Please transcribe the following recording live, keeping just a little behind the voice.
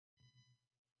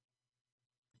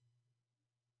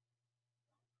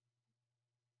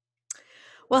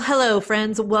Well, hello,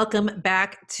 friends. Welcome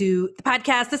back to the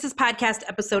podcast. This is podcast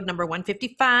episode number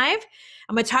 155.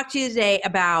 I'm going to talk to you today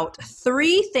about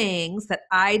 3 things that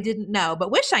I didn't know, but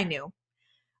wish I knew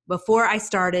before I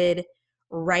started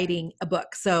writing a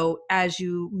book. So as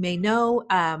you may know,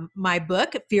 my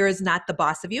book, Fear is Not the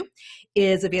Boss of You,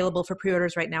 is available for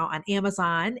pre-orders right now on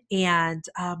Amazon. And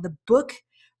the book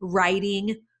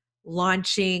writing,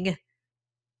 launching,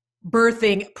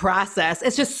 birthing process.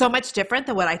 It's just so much different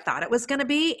than what I thought it was going to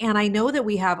be. And I know that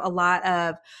we have a lot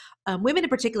of women in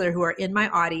particular who are in my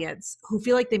audience who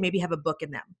feel like they maybe have a book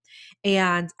in them.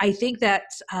 And I think that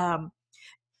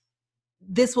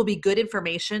this will be good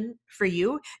information for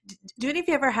you. Do any of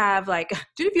you ever have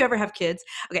kids?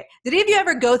 Okay. Did any of you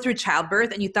ever go through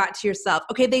childbirth and you thought to yourself,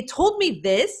 okay, they told me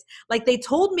this, like they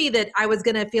told me that I was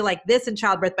going to feel like this in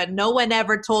childbirth, but no one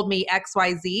ever told me X,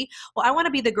 Y, Z. Well, I want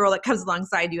to be the girl that comes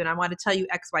alongside you and I want to tell you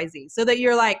X, Y, Z so that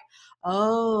you're like,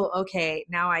 oh, okay,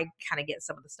 now I kind of get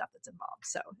some of the stuff that's involved.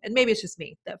 So, and maybe it's just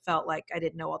me that felt like I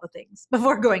didn't know all the things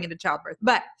before going into childbirth.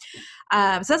 But so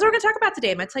that's what we're going to talk about today.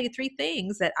 I'm going to tell you 3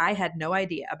 things that I had no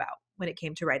idea about when it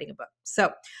came to writing a book.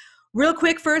 So real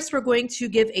quick, first, we're going to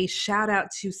give a shout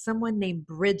out to someone named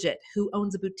Bridget who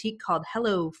owns a boutique called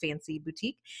Hello Fancy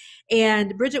Boutique.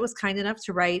 And Bridget was kind enough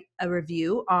to write a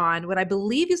review on what I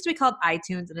believe used to be called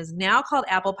iTunes and is now called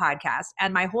Apple Podcasts.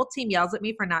 And my whole team yells at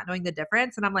me for not knowing the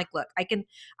difference. And I'm like, look, I can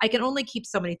only keep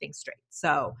so many things straight.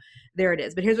 So there it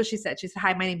is. But here's what she said. She said,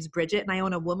 hi, my name's Bridget and I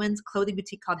own a woman's clothing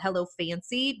boutique called Hello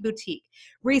Fancy Boutique.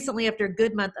 Recently, after a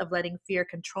good month of letting fear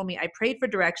control me, I prayed for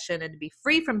direction and to be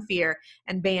free from fear.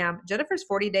 And bam, Jennifer's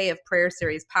 40-day of prayer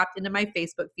series popped into my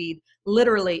Facebook feed.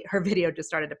 Literally, her video just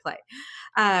started to play.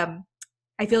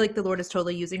 I feel like the Lord is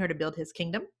totally using her to build his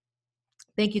kingdom.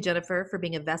 Thank you, Jennifer, for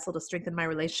being a vessel to strengthen my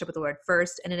relationship with the Lord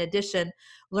first. And in addition,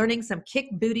 learning some kick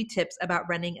booty tips about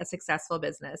running a successful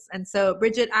business. And so,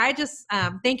 Bridget, I just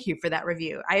thank you for that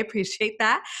review. I appreciate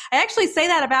that. I actually say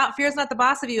that about Fear is Not the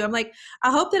Boss of You. I'm like,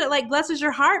 I hope that it blesses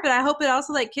your heart, but I hope it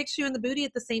also kicks you in the booty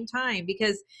at the same time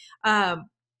because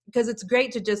it's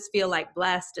great to just feel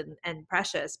blessed and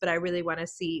precious, but I really want to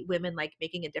see women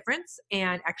making a difference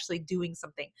and actually doing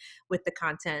something with the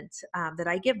content that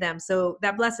I give them. So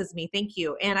that blesses me. Thank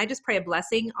you. And I just pray a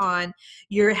blessing on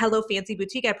your Hello Fancy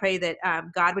Boutique. I pray that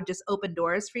God would just open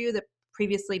doors for you that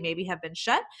previously maybe have been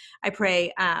shut. I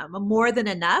pray more than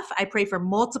enough. I pray for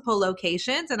multiple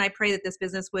locations, and I pray that this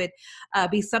business would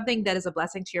be something that is a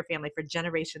blessing to your family for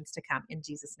generations to come in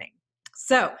Jesus' name.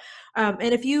 So,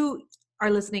 and if you are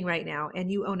listening right now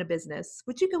and you own a business,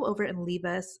 would you go over and leave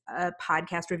us a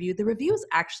podcast review? The reviews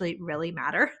actually really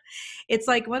matter. It's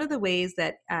one of the ways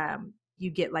that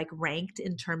you get ranked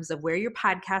in terms of where your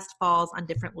podcast falls on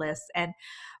different lists. And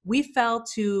we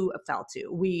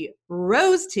we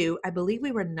rose to, I believe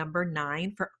we were number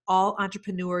 9 for all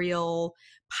entrepreneurial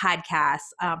podcasts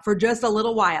for just a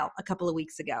little while a couple of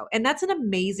weeks ago. And that's an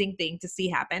amazing thing to see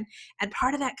happen. And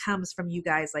part of that comes from you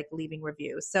guys leaving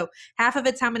reviews. So half of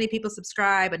it's how many people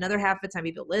subscribe, another half of it's how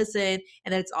many people listen,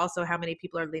 and then it's also how many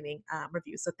people are leaving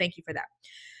reviews. So thank you for that.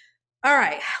 All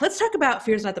right, let's talk about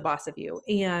Fear is Not the Boss of You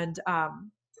and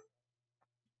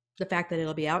the fact that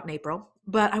it'll be out in April.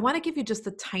 But I want to give you just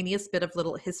the tiniest bit of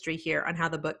little history here on how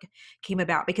the book came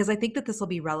about, because I think that this will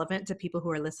be relevant to people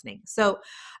who are listening. So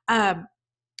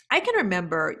I can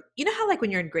remember, you know how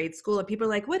when you're in grade school and people are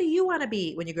like, what do you want to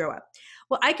be when you grow up?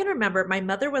 Well, I can remember my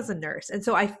mother was a nurse. And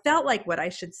so I felt like what I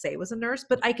should say was a nurse,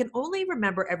 but I can only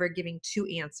remember ever giving 2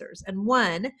 answers. And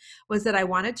one was that I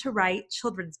wanted to write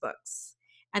children's books.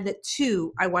 And that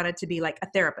 2, I wanted to be a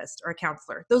therapist or a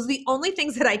counselor. Those are the only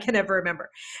things that I can ever remember.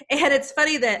 And it's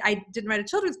funny that I didn't write a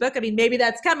children's book. I mean, maybe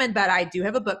that's coming, but I do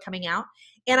have a book coming out.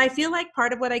 And I feel like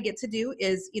part of what I get to do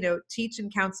is, teach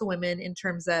and counsel women in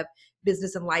terms of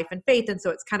business and life and faith. And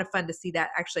so it's kind of fun to see that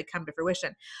actually come to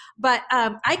fruition. But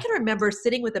I can remember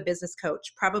sitting with a business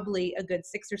coach probably a good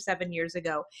 6 or 7 years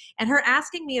ago, and her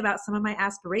asking me about some of my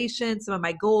aspirations, some of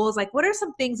my goals, what are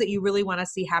some things that you really want to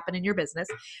see happen in your business?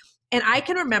 And I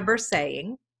can remember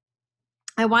saying,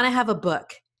 I want to have a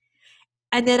book.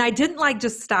 And then I didn't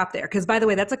just stop there. Because by the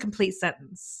way, that's a complete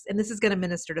sentence. And this is going to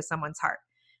minister to someone's heart.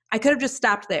 I could have just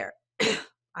stopped there.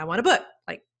 I want a book,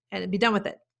 and be done with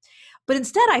it. But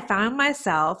instead I found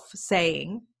myself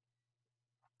saying,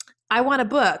 I want a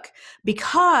book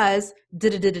because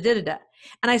da-da-da-da-da-da.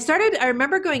 And I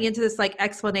remember going into this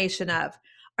explanation of,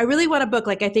 I really want a book.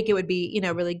 I think it would be,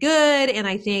 really good. And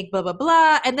I think blah, blah,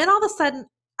 blah. And then all of a sudden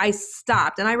I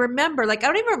stopped. And I remember, I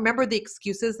don't even remember the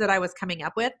excuses that I was coming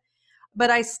up with,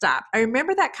 but I stopped. I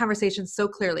remember that conversation so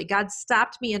clearly. God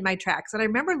stopped me in my tracks. And I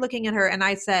remember looking at her and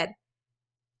I said,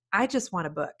 I just want a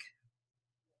book.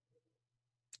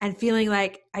 and feeling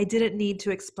like I didn't need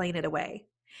to explain it away.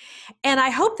 And I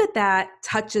hope that that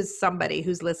touches somebody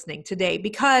who's listening today,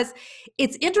 because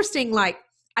it's interesting. Like,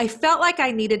 I felt like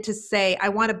I needed to say, I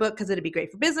want a book because it'd be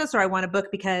great for business, or I want a book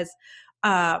because,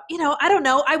 I don't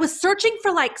know. I was searching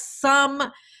for like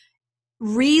some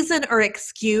reason or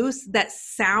excuse that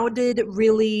sounded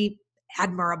really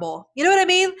admirable. You know what I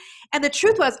mean? And the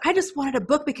truth was, I just wanted a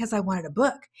book because I wanted a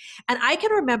book. And I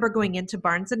can remember going into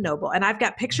Barnes and Noble, and I've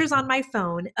got pictures on my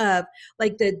phone of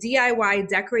like the DIY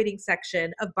decorating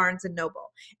section of Barnes and Noble,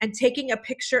 and taking a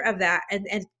picture of that and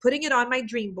putting it on my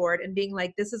dream board and being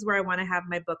like, this is where I want to have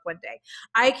my book one day.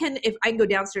 If I can go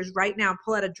downstairs right now and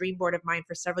pull out a dream board of mine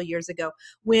for several years ago,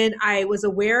 when I was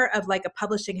aware of like a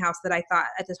publishing house that I thought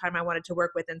at the time I wanted to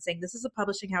work with, and saying, this is a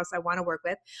publishing house I want to work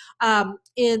with.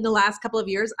 In the last couple of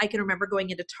years, I can remember going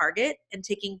into Target and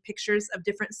taking pictures of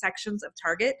different sections of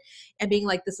Target and being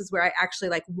like, this is where I actually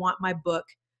like want my book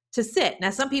to sit.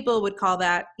 Now, some people would call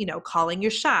that, calling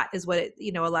your shot is what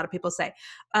a lot of people say.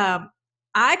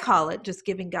 I call it just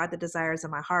giving God the desires of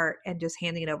my heart and just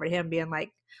handing it over to him, being like,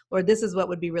 Lord, this is what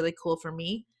would be really cool for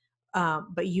me.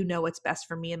 But you know what's best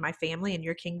for me and my family and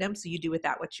your kingdom. So you do with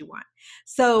that what you want.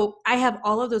 So I have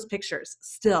all of those pictures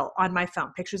still on my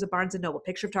phone, pictures of Barnes and Noble,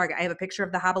 picture of Target. I have a picture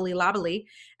of the Hobbly Lobbly,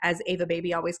 as Ava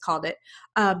Baby always called it.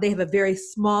 They have a very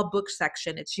small book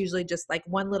section. It's usually just like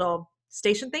one little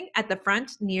station thing at the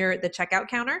front near the checkout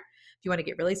counter. If you want to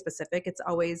get really specific, it's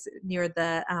always near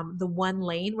the one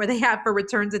lane where they have for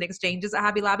returns and exchanges at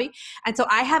Hobby Lobby. And so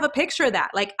I have a picture of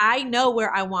that. Like, I know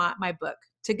where I want my book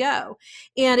to go.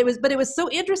 And it was so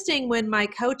interesting when my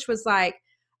coach was like,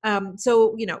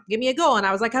 give me a goal. And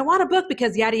I was like, I want a book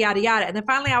because yada, yada, yada. And then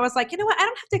finally I was like, you know what? I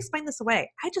don't have to explain this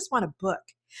away. I just want a book.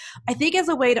 I think as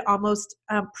a way to almost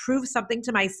prove something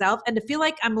to myself and to feel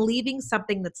like I'm leaving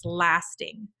something that's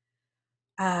lasting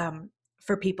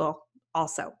for people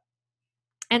also.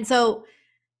 And so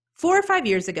 4 or 5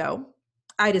 years ago,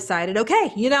 I decided,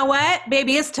 okay, you know what,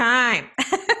 baby, it's time.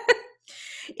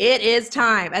 It is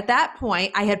time. At that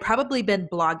point, I had probably been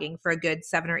blogging for a good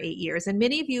 7 or 8 years. And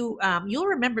many of you, you'll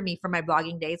remember me from my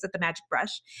blogging days at the Magic Brush.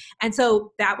 And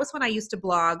so that was when I used to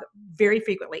blog very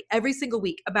frequently, every single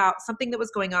week, about something that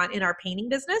was going on in our painting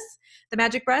business, the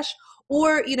Magic Brush.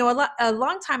 Or, a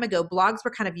long time ago, blogs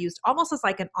were kind of used almost as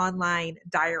like an online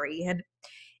diary. And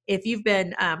if you've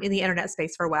been in the internet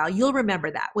space for a while, you'll remember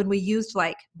that when we used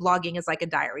like blogging as like a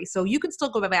diary. So you can still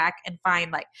go back and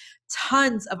find like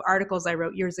tons of articles I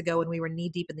wrote years ago when we were knee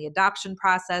deep in the adoption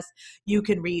process. You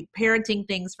can read parenting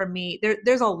things from me.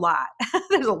 There's a lot.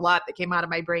 There's a lot that came out of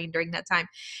my brain during that time.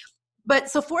 But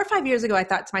so 4 or 5 years ago, I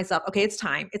thought to myself, okay, it's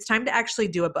time. It's time to actually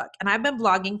do a book. And I've been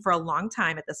blogging for a long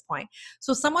time at this point.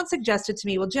 So someone suggested to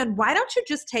me, well, Jen, why don't you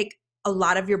just take a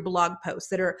lot of your blog posts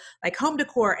that are like home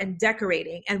decor and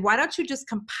decorating, and why don't you just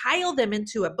compile them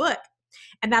into a book,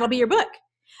 and that'll be your book?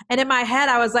 And in my head,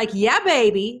 I was like, yeah,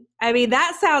 baby. I mean,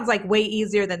 that sounds like way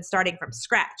easier than starting from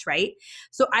scratch, right?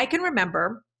 So I can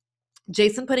remember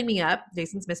Jason putting me up.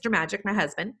 Jason's Mr. Magic, my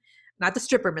husband, not the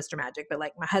stripper Mr. Magic, but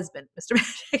like my husband, Mr.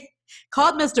 Magic,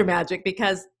 called Mr. Magic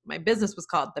because my business was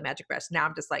called the Magic Brush. Now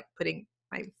I'm just like putting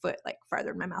my foot like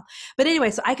farther in my mouth. But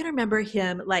anyway, so I can remember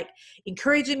him like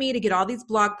encouraging me to get all these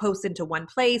blog posts into one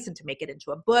place and to make it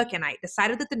into a book. And I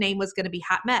decided that the name was going to be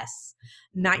Hot Mess,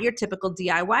 not your typical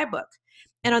DIY book.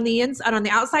 And on the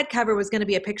outside cover was going to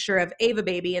be a picture of Ava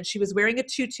Baby, and she was wearing a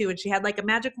tutu, and she had like a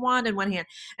magic wand in one hand,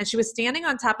 and she was standing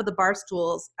on top of the bar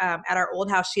stools at our old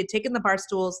house. She had taken the bar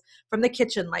stools from the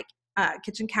kitchen, like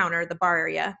kitchen counter, the bar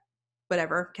area,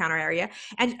 whatever, counter area,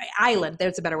 and island,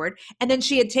 there's a better word. And then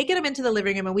she had taken them into the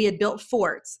living room, and we had built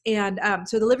forts. And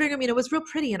so the living room, was real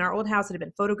pretty in our old house. It had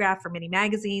been photographed for many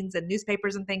magazines and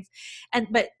newspapers and things.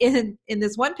 But in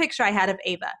this one picture I had of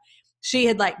Ava, she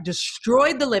had like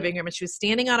destroyed the living room, and she was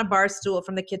standing on a bar stool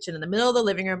from the kitchen in the middle of the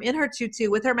living room in her tutu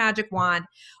with her magic wand,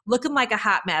 looking like a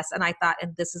hot mess. And I thought,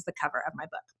 and this is the cover of my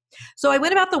book. So I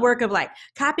went about the work of like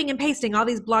copying and pasting all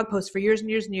these blog posts for years and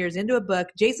years and years into a book.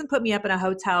 Jason put me up in a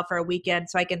hotel for a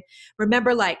weekend so I can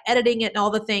remember like editing it and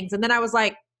all the things. And then I was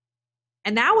like,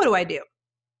 and now what do I do?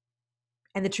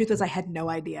 And the truth was, I had no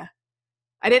idea.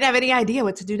 I didn't have any idea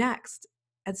what to do next.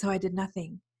 And so I did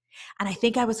nothing. And I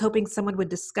think I was hoping someone would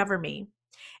discover me,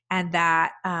 and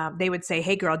that they would say,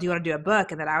 hey girl, do you want to do a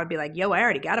book? And then I would be like, yo, I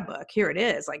already got a book. Here it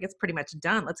is. Like, it's pretty much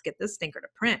done. Let's get this stinker to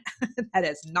print. That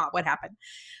is not what happened.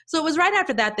 So it was right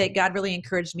after that God really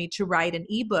encouraged me to write an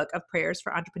ebook of prayers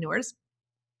for entrepreneurs.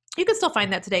 You can still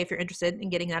find that today if you're interested in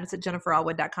getting that. It's at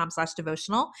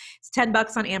jenniferallwood.com/devotional. It's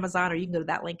 $10 on Amazon, or you can go to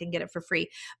that link and get it for free.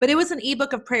 But it was an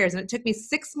ebook of prayers, and it took me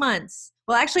 6 months.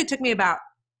 Well, actually it took me about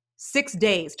 6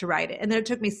 days to write it. And then it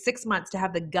took me 6 months to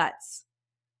have the guts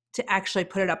to actually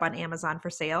put it up on Amazon for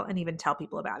sale and even tell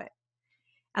people about it.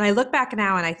 And I look back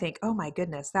now and I think, oh my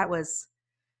goodness,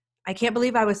 I can't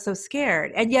believe I was so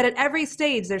scared. And yet at every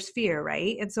stage there's fear,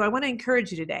 right? And so I want to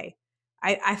encourage you today.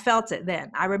 I felt it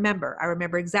then. I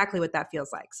remember exactly what that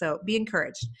feels like. So be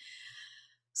encouraged.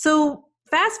 So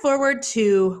fast forward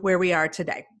to where we are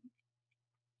today.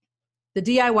 The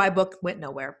DIY book went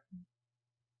nowhere.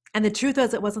 And the truth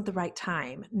was, it wasn't the right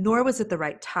time, nor was it the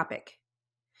right topic.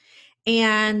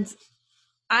 And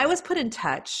I was put in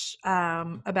touch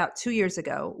about 2 years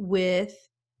ago with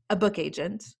a book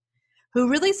agent who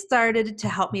really started to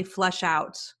help me flesh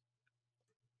out,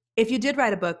 if you did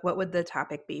write a book, what would the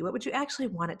topic be? What would you actually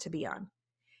want it to be on?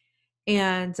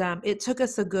 And it took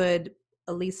us a good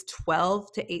at least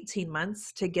 12 to 18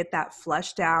 months to get that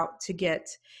fleshed out, to get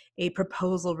a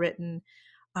proposal written.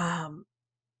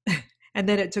 And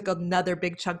then it took another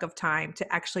big chunk of time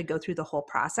to actually go through the whole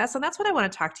process. And that's what I want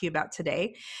to talk to you about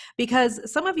today, because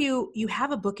some of you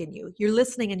have a book in you. You're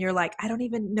listening and you're like, I don't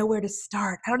even know where to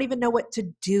start. I don't even know what to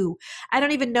do. I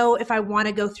don't even know if I want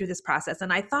to go through this process.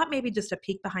 And I thought maybe just a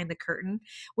peek behind the curtain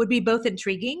would be both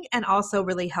intriguing and also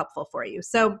really helpful for you.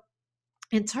 So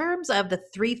in terms of the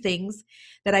 3 things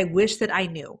that I wish that I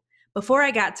knew before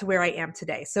I got to where I am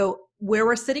today. So where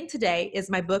we're sitting today is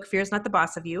my book, Fear is Not the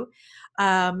Boss of You,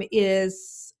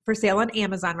 is for sale on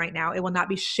Amazon right now. It will not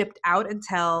be shipped out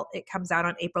until it comes out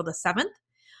on April the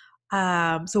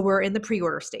 7th. So we're in the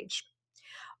pre-order stage.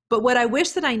 But what I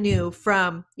wish that I knew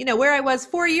from, where I was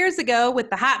 4 years ago with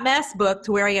the Hot Mess book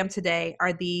to where I am today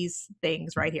are these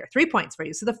things right here. 3 points for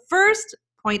you. So the first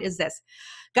point is this.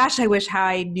 Gosh, I wish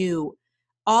I knew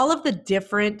all of the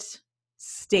different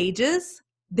stages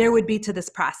there would be to this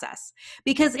process.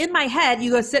 Because in my head,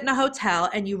 you go sit in a hotel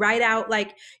and you write out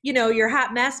your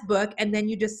Hot Mess book, and then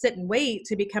you just sit and wait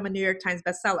to become a New York Times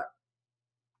bestseller.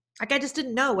 I just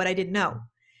didn't know what I didn't know.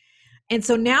 And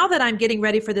so now that I'm getting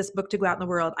ready for this book to go out in the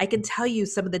world, I can tell you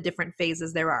some of the different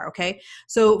phases there are, okay?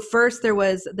 So first there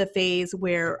was the phase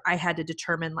where I had to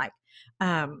determine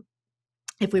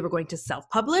if we were going to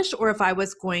self-publish or if I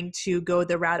was going to go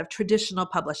the route of traditional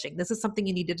publishing. This is something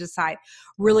you need to decide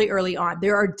really early on.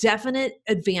 There are definite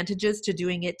advantages to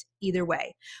doing it either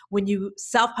way. When you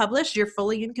self-publish, you're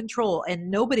fully in control and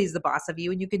nobody's the boss of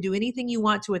you, and you can do anything you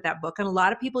want to with that book. And a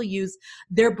lot of people use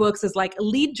their books as like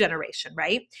lead generation,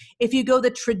 right? If you go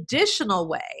the traditional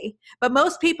way, but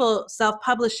most people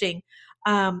self-publishing,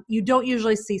 you don't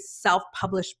usually see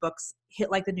self-published books hit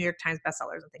like the New York Times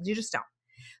bestsellers and things. You just don't.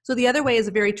 So the other way is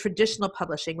a very traditional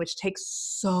publishing, which takes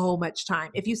so much time.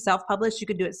 If you self-publish, you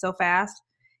can do it so fast.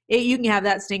 You can have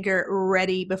that stinker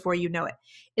ready before you know it.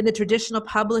 In the traditional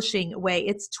publishing way,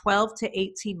 it's 12 to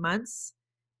 18 months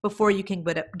before you can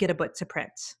get a book to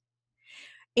print.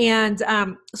 And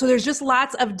so there's just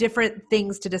lots of different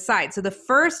things to decide. So the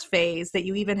first phase that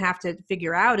you even have to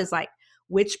figure out is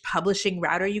which publishing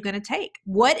route are you going to take?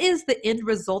 What is the end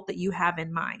result that you have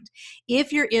in mind?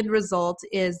 If your end result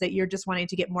is that you're just wanting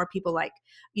to get more people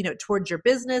towards your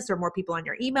business or more people on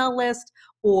your email list,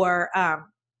 or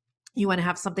you want to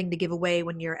have something to give away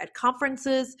when you're at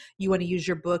conferences, you want to use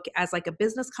your book as like a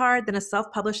business card, then a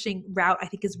self-publishing route I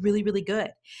think is really, really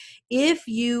good. If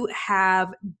you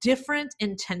have different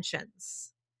intentions,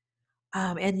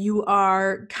 and you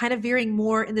are kind of veering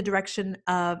more in the direction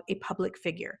of a public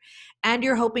figure, and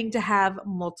you're hoping to have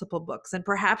multiple books, and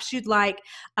perhaps you'd like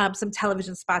some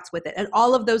television spots with it, and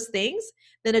all of those things,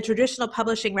 then a traditional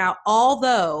publishing route,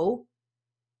 although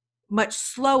much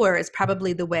slower, is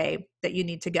probably the way that you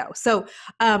need to go. So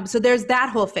there's that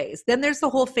whole phase. Then there's the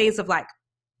whole phase of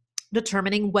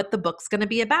determining what the book's going to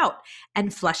be about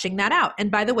and fleshing that out. And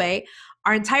by the way,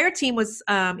 our entire team was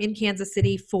in Kansas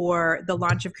City for the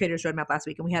launch of Creators Roadmap last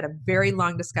week, and we had a very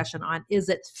long discussion on, is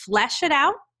it flesh it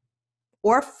out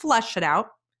or flush it out?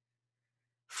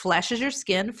 Flesh is your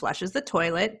skin, flush is the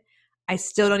toilet. I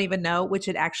still don't even know which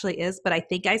it actually is, but I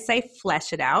think I say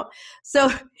flesh it out. So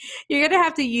you're going to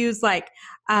have to use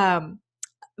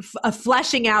a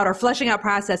fleshing out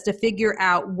process to figure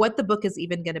out what the book is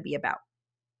even going to be about.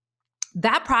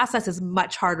 That process is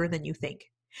much harder than you think,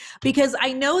 because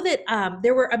I know that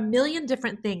there were a million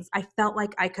different things I felt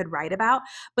like I could write about,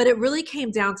 but it really came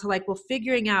down to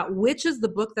figuring out which is the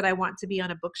book that I want to be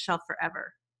on a bookshelf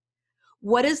forever.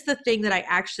 What is the thing that I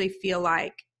actually feel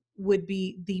like would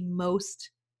be the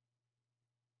most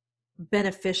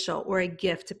beneficial or a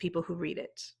gift to people who read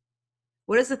it?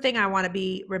 What is the thing I want to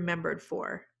be remembered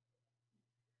for?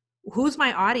 Who's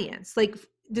my audience?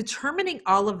 Determining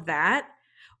all of that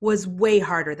was way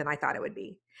harder than I thought it would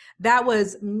be. That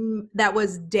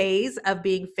was days of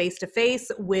being face to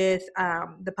face with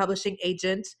the publishing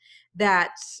agent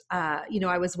that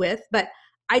I was with. But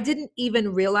I didn't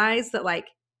even realize that like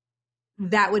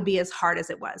that would be as hard as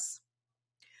it was.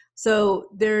 So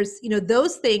there's,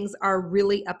 those things are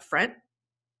really upfront.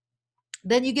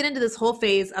 Then you get into this whole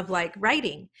phase of like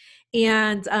writing.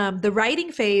 And the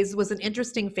writing phase was an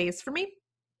interesting phase for me.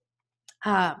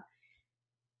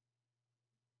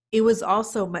 It was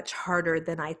also much harder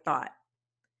than I thought.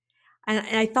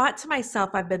 And I thought to myself,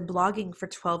 I've been blogging for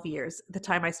 12 years, the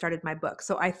time I started my book.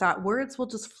 So I thought words will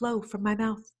just flow from my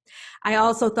mouth. I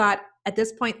also thought at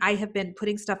this point, I have been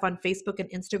putting stuff on Facebook and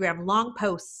Instagram, long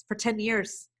posts for 10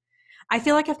 years. I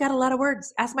feel like I've got a lot of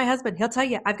words. Ask my husband. He'll tell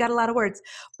you I've got a lot of words.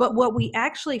 But what we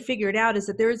actually figured out is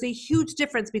that there is a huge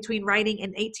difference between writing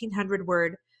an 1,800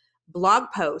 word blog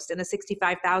post and a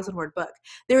 65,000 word book.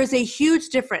 There is a huge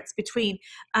difference between,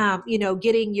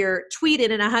 getting your tweet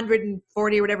in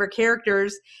 140 or whatever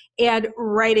characters and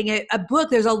writing a book.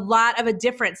 There's a lot of a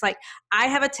difference. Like I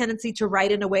have a tendency to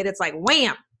write in a way that's like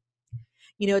wham.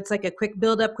 It's like a quick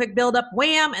build up,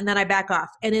 wham, and then I back off.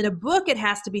 And in a book, it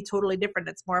has to be totally different.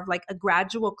 It's more of like a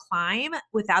gradual climb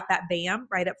without that bam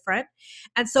right up front.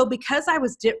 And so because I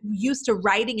was used to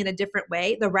writing in a different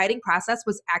way, the writing process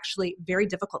was actually very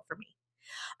difficult for me.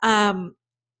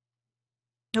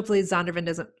 Hopefully Zondervan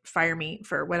doesn't fire me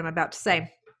for what I'm about to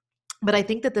say, but I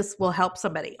think that this will help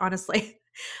somebody, honestly.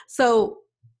 So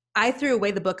I threw away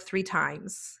the book 3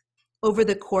 times over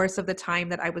the course of the time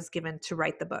that I was given to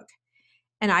write the book.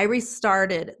 And I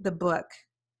restarted the book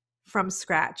from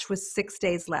scratch with 6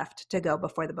 days left to go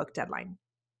before the book deadline.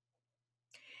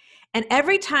 And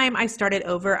every time I started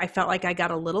over, I felt like I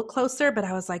got a little closer, but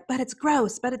I was like, but it's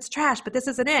gross, but it's trash, but this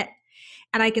isn't it.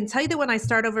 And I can tell you that when I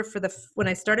started over for the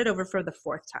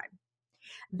 4th time,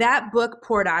 that book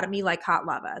poured out of me like hot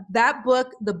lava. That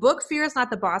book, the book Fear is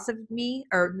Not the Boss of Me,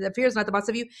 or the Fear is Not the Boss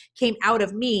of You, came out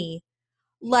of me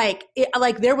like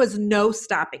there was no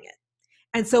stopping it.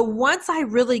 And so once I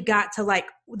really got to like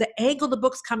the angle the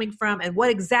book's coming from and what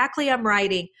exactly I'm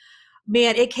writing,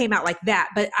 man, it came out like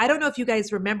that. But I don't know if you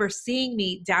guys remember seeing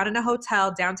me down in a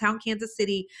hotel, downtown Kansas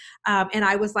City. And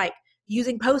I was like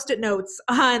using Post-it notes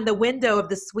on the window of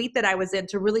the suite that I was in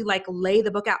to really like lay the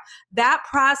book out. That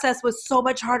process was so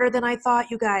much harder than I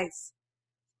thought, you guys.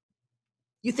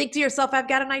 You think to yourself, I've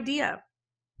got an idea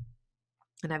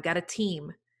and I've got a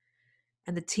team.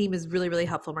 And the team is really, really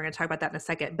helpful. We're going to talk about that in a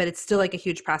second, but it's still like a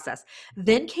huge process.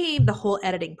 Then came the whole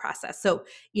editing process. So,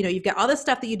 you've got all this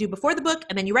stuff that you do before the book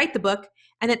and then you write the book.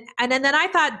 And then I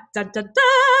thought, dun, dun,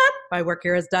 dun, my work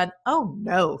here is done. Oh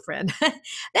no, friend. Then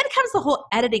comes the whole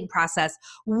editing process,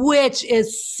 which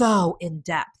is so in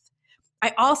depth.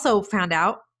 I also found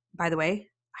out, by the way,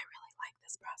 I really like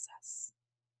this process.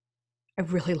 I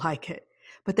really like it.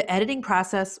 But the editing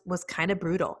process was kind of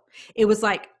brutal. It was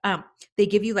like they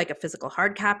give you like a physical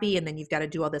hard copy and then you've got to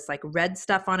do all this like red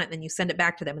stuff on it. And then you send it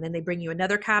back to them. And then they bring you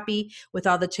another copy with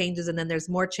all the changes. And then there's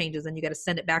more changes and you got to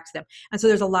send it back to them. And so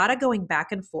there's a lot of going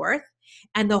back and forth.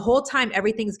 And the whole time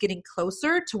everything's getting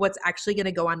closer to what's actually going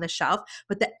to go on the shelf.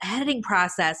 But the editing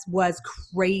process was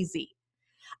crazy.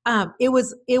 It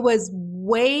was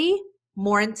way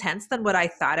more intense than what I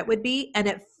thought it would be. And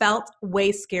it felt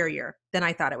way scarier than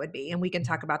I thought it would be. And we can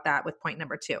talk about that with point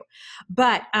number 2.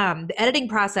 But the editing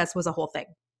process was a whole thing,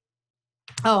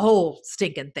 a whole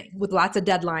stinking thing with lots of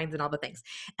deadlines and all the things.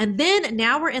 And then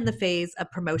now we're in the phase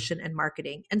of promotion and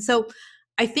marketing. And so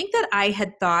I think that I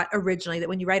had thought originally that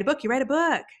when you write a book, you write a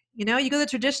book. You go the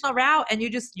traditional route and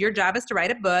your job is to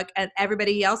write a book and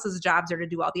everybody else's jobs are to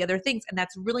do all the other things. And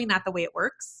that's really not the way it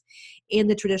works in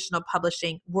the traditional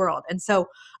publishing world. And so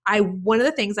one of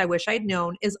the things I wish I'd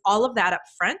known is all of that up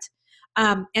front.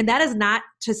 And that is not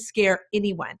to scare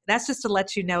anyone. That's just to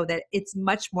let you know that it's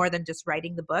much more than just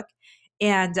writing the book.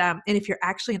 And if you're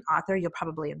actually an author, you'll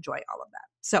probably enjoy all of that.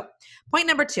 So point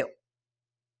number 2,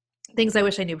 things I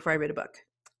wish I knew before I read a book.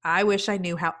 I wish I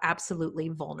knew how absolutely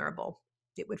vulnerable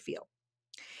it would feel.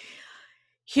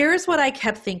 Here's what I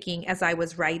kept thinking as I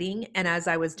was writing and as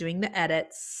I was doing the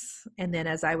edits, and then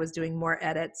as I was doing more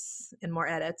edits and more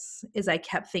edits, is I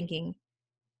kept thinking,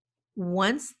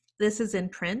 once this is in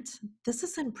print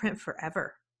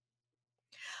forever.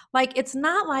 Like, it's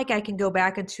not like I can go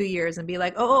back in 2 years and be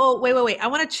like, oh, wait. I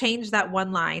want to change that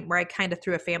one line where I kind of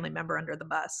threw a family member under the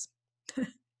bus.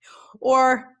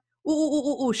 Or,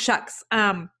 shucks.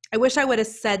 I wish I would have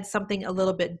said something a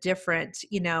little bit different,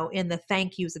 in the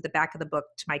thank yous at the back of the book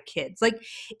to my kids. Like,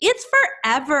 it's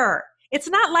forever. It's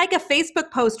not like a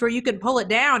Facebook post where you can pull it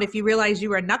down if you realize you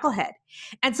were a knucklehead.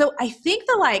 And so I think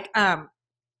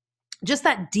just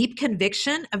that deep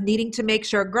conviction of needing to make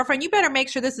sure, girlfriend, you better make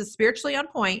sure this is spiritually on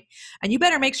point, and you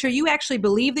better make sure you actually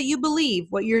believe that you believe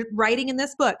what you're writing in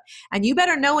this book, and you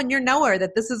better know in your knower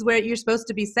that this is what you're supposed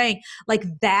to be saying. Like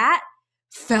that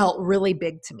felt really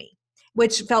big to me,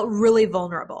 which felt really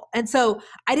vulnerable. And so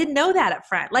I didn't know that up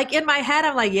front. Like in my head,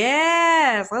 I'm like,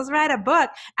 yes, let's write a book.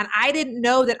 And I didn't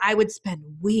know that I would spend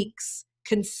weeks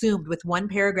consumed with one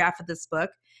paragraph of this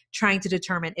book trying to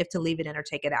determine if to leave it in or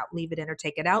take it out, leave it in or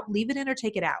take it out, leave it in or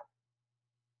take it out.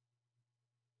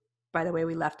 By the way,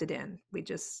 we left it in. We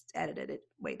just edited it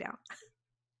way down.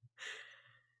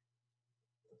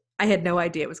 I had no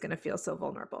idea it was going to feel so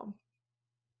vulnerable.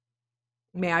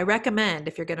 May I recommend,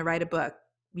 if you're going to write a book,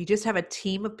 you just have a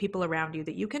team of people around you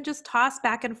that you can just toss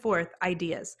back and forth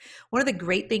ideas. One of the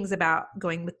great things about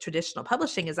going with traditional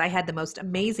publishing is I had the most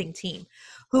amazing team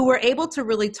who were able to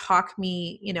really talk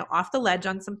me, off the ledge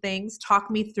on some things,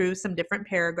 talk me through some different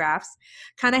paragraphs,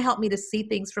 kind of help me to see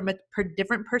things from a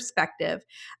different perspective,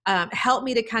 help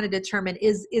me to kind of determine,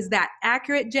 is that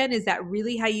accurate, Jen? Is that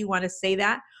really how you want to say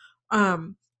that?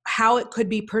 How it could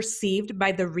be perceived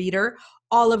by the reader,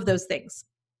 all of those things.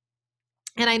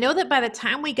 And I know that by the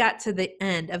time we got to the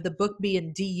end of the book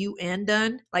being D-U-N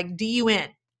done, like D-U-N,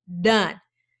 done,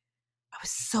 I was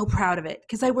so proud of it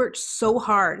because I worked so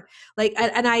hard. Like,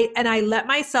 and I let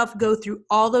myself go through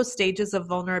all those stages of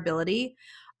vulnerability,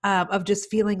 of just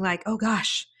feeling like, oh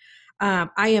gosh,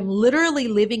 I am literally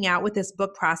living out with this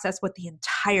book process what the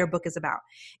entire book is about,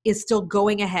 is still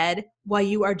going ahead while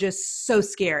you are just so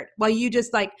scared, while you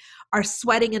just like are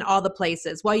sweating in all the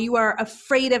places, while you are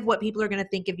afraid of what people are going to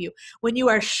think of you, when you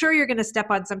are sure you're going to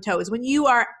step on some toes, when you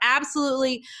are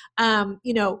absolutely,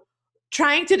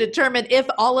 trying to determine if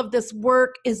all of this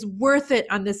work is worth it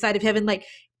on this side of heaven. Like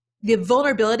the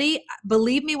vulnerability,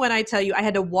 believe me when I tell you, I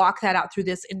had to walk that out through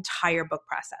this entire book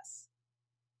process.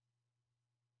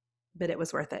 But it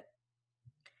was worth it.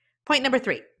 Point number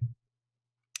 3,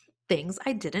 things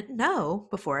I didn't know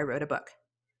before I wrote a book.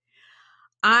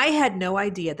 I had no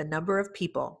idea the number of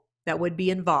people that would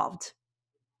be involved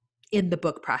in the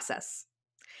book process.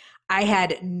 I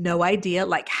had no idea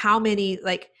like how many,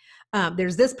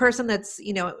 there's this person that's,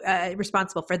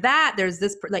 responsible for that. There's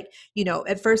this,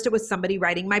 at first it was somebody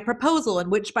writing my proposal, and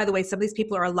which, by the way, some of these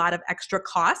people are a lot of extra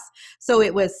costs. So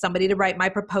it was somebody to write my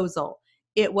proposal.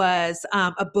 It was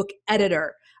a book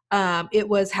editor. It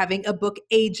was having a book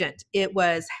agent. It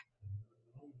was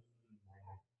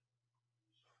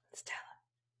Stella.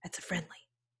 That's a friendly.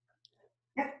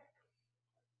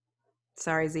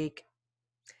 Sorry, Zeke.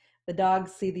 The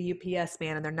dogs see the UPS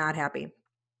man and they're not happy.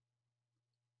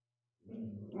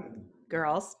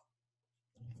 Girls.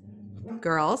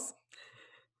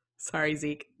 Sorry,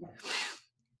 Zeke.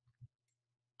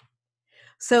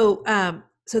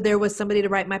 So there was somebody to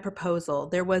write my proposal.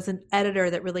 There was an editor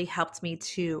that really helped me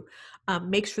to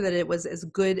make sure that it was as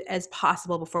good as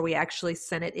possible before we actually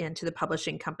sent it into the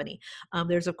publishing company.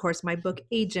 There's, of course, my book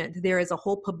agent. There is a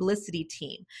whole publicity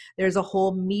team. There's a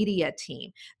whole media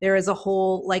team. There is a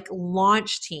whole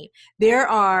launch team. There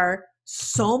are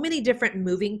so many different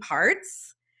moving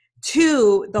parts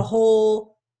to the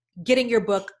whole getting your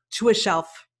book to a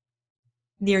shelf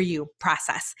near you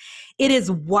process. It is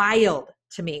wild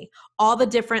to me, all the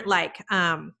different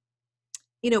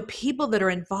people that are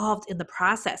involved in the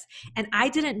process. And I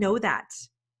didn't know that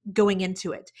going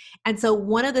into it. And so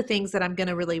one of the things that I'm going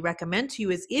to really recommend to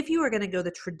you is if you are going to go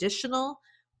the traditional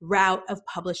route of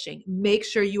publishing, make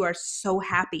sure you are so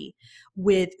happy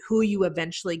with who you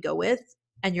eventually go with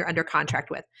and you're under contract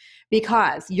with,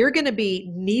 because you're going to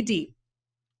be knee deep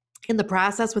in the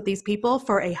process with these people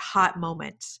for a hot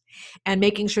moment, and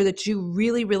making sure that you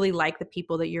really, really like the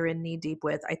people that you're in knee deep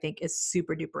with, I think is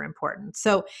super duper important.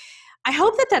 So I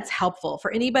hope that that's helpful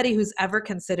for anybody who's ever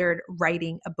considered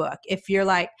writing a book. If you're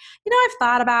like, I've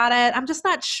thought about it, I'm just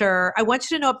not sure. I want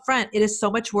you to know up front, it is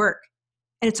so much work.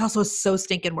 And it's also so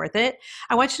stinking worth it.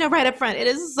 I want you to know right up front, it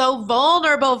is so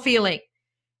vulnerable feeling.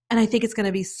 And I think it's going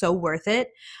to be so worth it.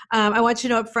 I want you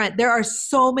to know up front, there are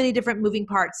so many different moving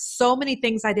parts, so many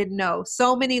things I didn't know,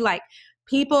 so many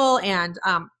people and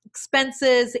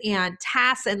expenses and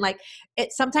tasks. And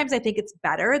sometimes I think it's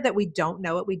better that we don't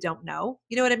know what we don't know.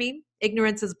 You know what I mean?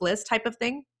 Ignorance is bliss type of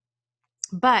thing.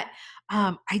 But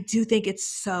I do think it's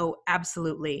so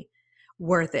absolutely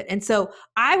worth it. And so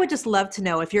I would just love to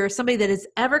know if you're somebody that has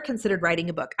ever considered writing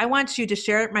a book. I want you to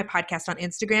share my podcast on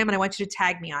Instagram, and I want you to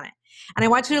tag me on it. And I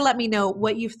want you to let me know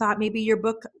what you thought maybe your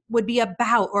book would be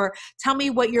about, or tell me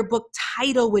what your book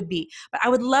title would be. But I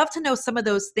would love to know some of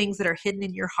those things that are hidden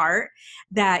in your heart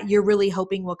that you're really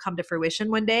hoping will come to fruition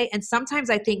one day. And sometimes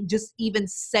I think just even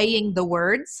saying the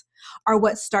words are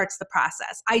what starts the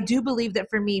process. I do believe that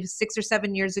for me, 6 or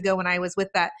 7 years ago, when I was with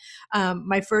that,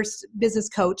 my first business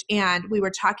coach, and we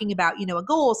were talking about, a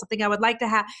goal, something I would like to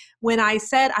have. When I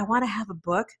said, I want to have a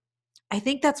book, I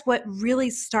think that's what really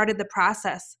started the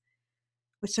process,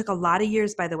 which took a lot of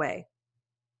years, by the way,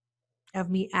 of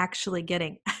me actually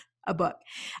getting a book.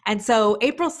 And so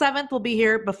April 7th will be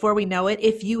here before we know it.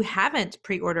 If you haven't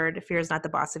pre-ordered Fear is Not the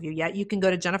Boss of You yet, you can go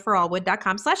to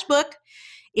jenniferallwood.com/book.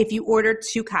 If you order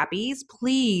 2 copies,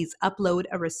 please upload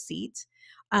a receipt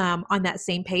on that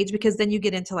same page, because then you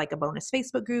get into like a bonus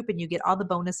Facebook group and you get all the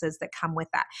bonuses that come with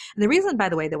that. And the reason, by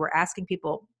the way, that we're asking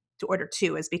people to order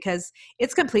 2 is because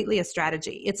it's completely a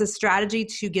strategy. It's a strategy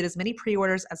to get as many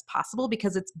pre-orders as possible,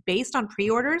 because it's based on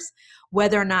pre-orders,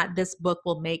 whether or not this book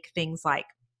will make things like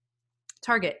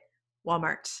Target,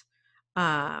 Walmart,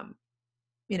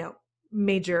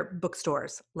 major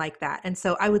bookstores like that. And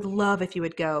so I would love if you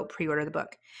would go pre-order the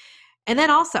book. And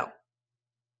then also,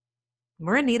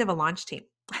 we're in need of a launch team.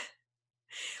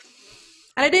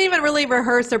 And I didn't even really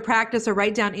rehearse or practice or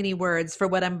write down any words for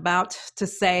what I'm about to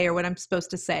say or what I'm supposed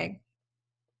to say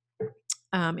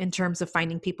in terms of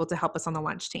finding people to help us on the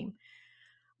launch team.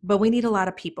 But we need a lot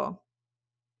of people.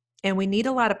 And we need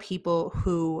a lot of people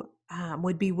who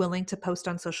would be willing to post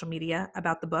on social media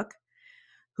about the book,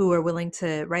 who are willing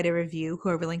to write a review, who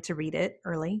are willing to read it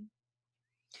early.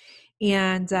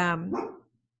 And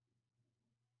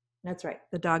that's right.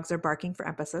 The dogs are barking for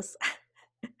emphasis.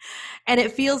 And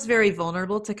it feels very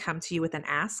vulnerable to come to you with an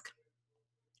ask.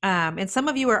 And some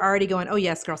of you are already going, oh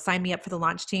yes, girl, sign me up for the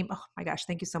launch team. Oh my gosh,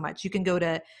 thank you so much. You can go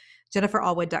to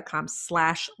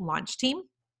jenniferallwood.com/launch team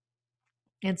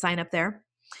and sign up there.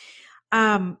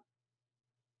 I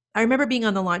remember being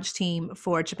on the launch team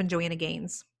for Chip and Joanna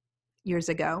Gaines years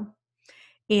ago.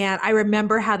 And I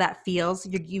remember how that feels.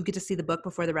 You get to see the book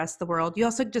before the rest of the world. You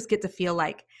also just get to feel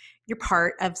like you're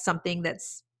part of something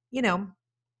that's,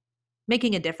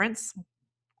 making a difference.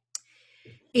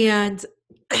 And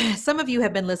some of you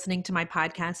have been listening to my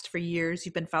podcast for years.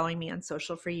 You've been following me on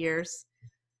social for years.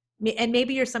 And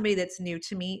maybe you're somebody that's new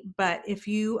to me, but if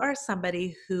you are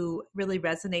somebody who really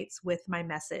resonates with my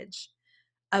message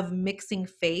of mixing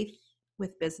faith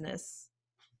with business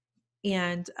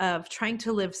and of trying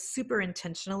to live super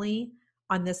intentionally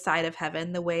on this side of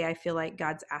heaven, the way I feel like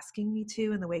God's asking me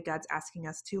to, and the way God's asking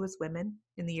us to as women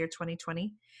in the year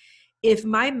 2020, if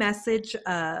my message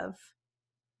of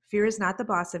fear is not the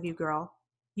boss of you, girl,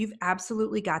 you've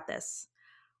absolutely got this.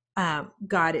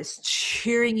 God is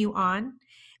cheering you on.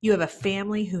 You have a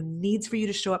family who needs for you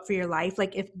to show up for your life.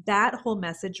 Like, if that whole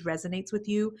message resonates with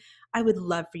you, I would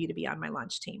love for you to be on my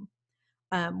launch team.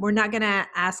 We're not going to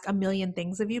ask a million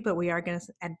things of you, but we are going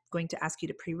to ask you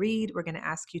to pre-read. We're going to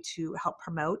ask you to help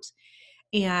promote.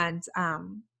 And I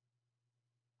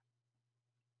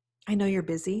know you're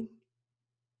busy.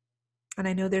 And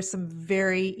I know there's some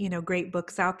very, great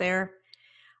books out there.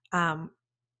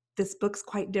 This book's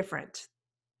quite different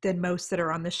than most that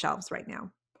are on the shelves right now.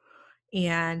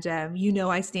 And,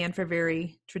 I stand for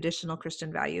very traditional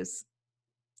Christian values.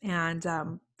 And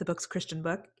the book's a Christian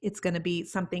book. It's going to be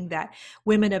something that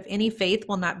women of any faith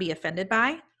will not be offended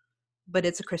by, but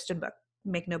it's a Christian book.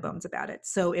 Make no bones about it.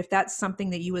 So if that's something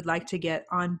that you would like to get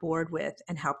on board with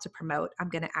and help to promote, I'm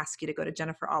going to ask you to go to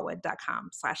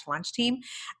jenniferallwood.com/launch team,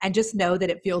 and just know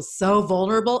that it feels so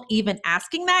vulnerable even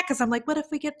asking that, because I'm like, what if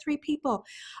we get 3 people?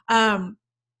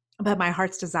 But my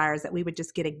heart's desire is that we would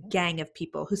just get a gang of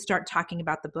people who start talking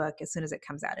about the book as soon as it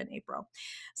comes out in April.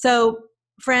 So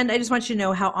friend, I just want you to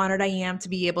know how honored I am to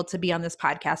be able to be on this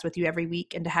podcast with you every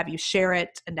week, and to have you share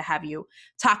it, and to have you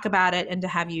talk about it, and to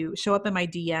have you show up in my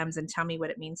DMs and tell me what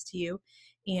it means to you.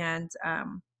 And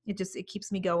it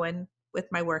keeps me going with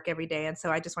my work every day. And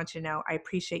so I just want you to know I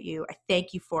appreciate you. I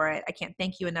thank you for it. I can't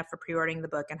thank you enough for pre-ordering the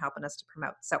book and helping us to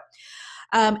promote. So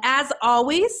as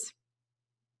always,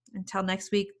 until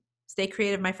next week, stay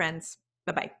creative, my friends.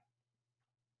 Bye-bye.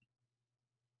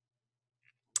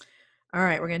 All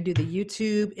right, we're going to do the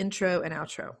YouTube intro and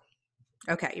outro.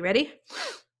 Okay, you ready?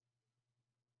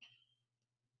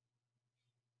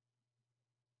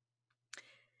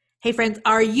 Hey friends,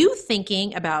 are you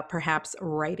thinking about perhaps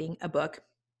writing a book?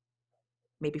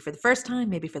 Maybe for the first time,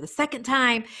 maybe for the second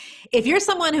time. If you're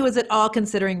someone who is at all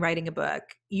considering writing a book,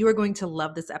 you are going to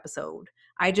love this episode.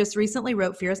 I just recently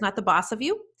wrote Fear is Not the Boss of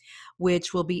You.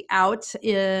 which will be out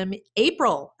in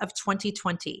April of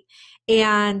 2020.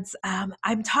 And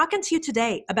I'm talking to you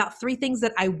today about 3 things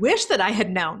that I wish that I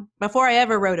had known before I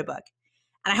ever wrote a book.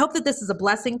 And I hope that this is a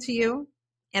blessing to you.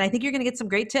 And I think you're going to get some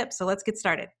great tips. So let's get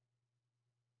started.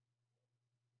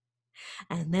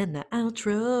 And then the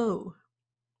outro.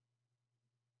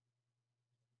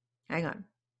 Hang on.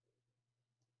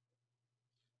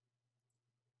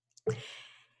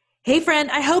 Hey, friend,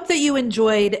 I hope that you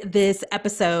enjoyed this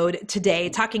episode today,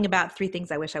 talking about 3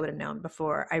 things I wish I would have known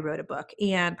before I wrote a book.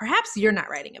 And perhaps you're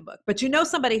not writing a book, but you know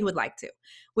somebody who would like to.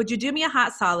 Would you do me a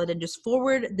hot solid and just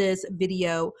forward this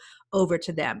video over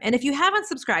to them? And if you haven't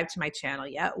subscribed to my channel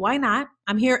yet, why not?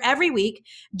 I'm here every week.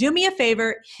 Do me a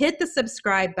favor, hit the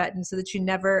subscribe button so that you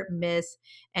never miss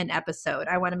an episode.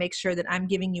 I want to make sure that I'm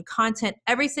giving you content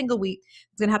every single week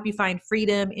that's going to help you find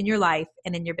freedom in your life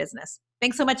and in your business.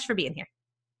 Thanks so much for being here.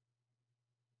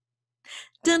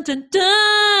 Dun dun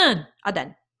dun! All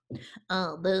done.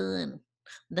 All done.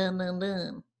 Dun dun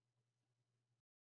dun.